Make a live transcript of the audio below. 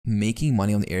Making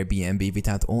money on Airbnb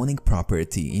without owning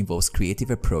property involves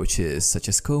creative approaches such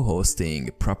as co-hosting,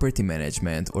 property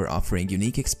management, or offering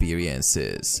unique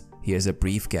experiences. Here's a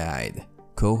brief guide.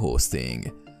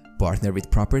 Co-hosting. Partner with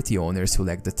property owners who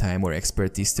lack the time or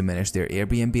expertise to manage their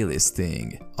Airbnb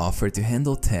listing. Offer to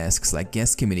handle tasks like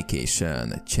guest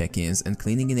communication, check-ins, and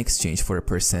cleaning in exchange for a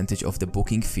percentage of the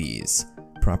booking fees.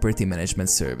 Property management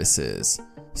services.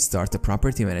 Start a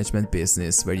property management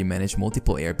business where you manage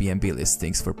multiple Airbnb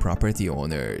listings for property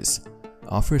owners.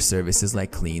 Offer services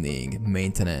like cleaning,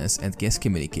 maintenance, and guest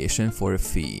communication for a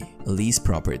fee. Lease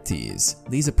properties.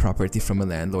 Lease a property from a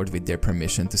landlord with their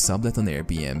permission to sublet on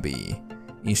Airbnb.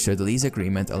 Ensure the lease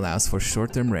agreement allows for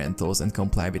short-term rentals and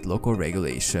comply with local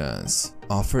regulations.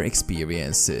 Offer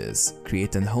experiences.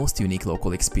 Create and host unique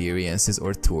local experiences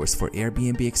or tours for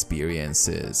Airbnb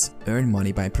experiences. Earn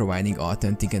money by providing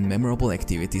authentic and memorable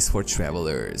activities for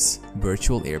travelers.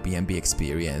 Virtual Airbnb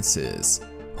experiences.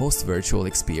 Host virtual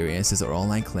experiences or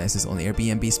online classes on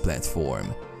Airbnb's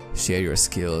platform. Share your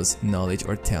skills, knowledge,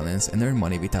 or talents and earn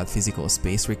money without physical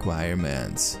space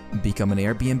requirements. Become an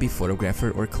Airbnb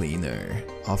photographer or cleaner.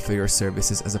 Offer your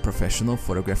services as a professional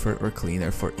photographer or cleaner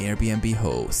for Airbnb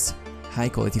hosts.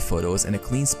 High-quality photos and a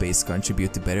clean space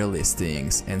contribute to better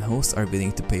listings, and hosts are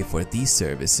willing to pay for these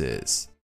services.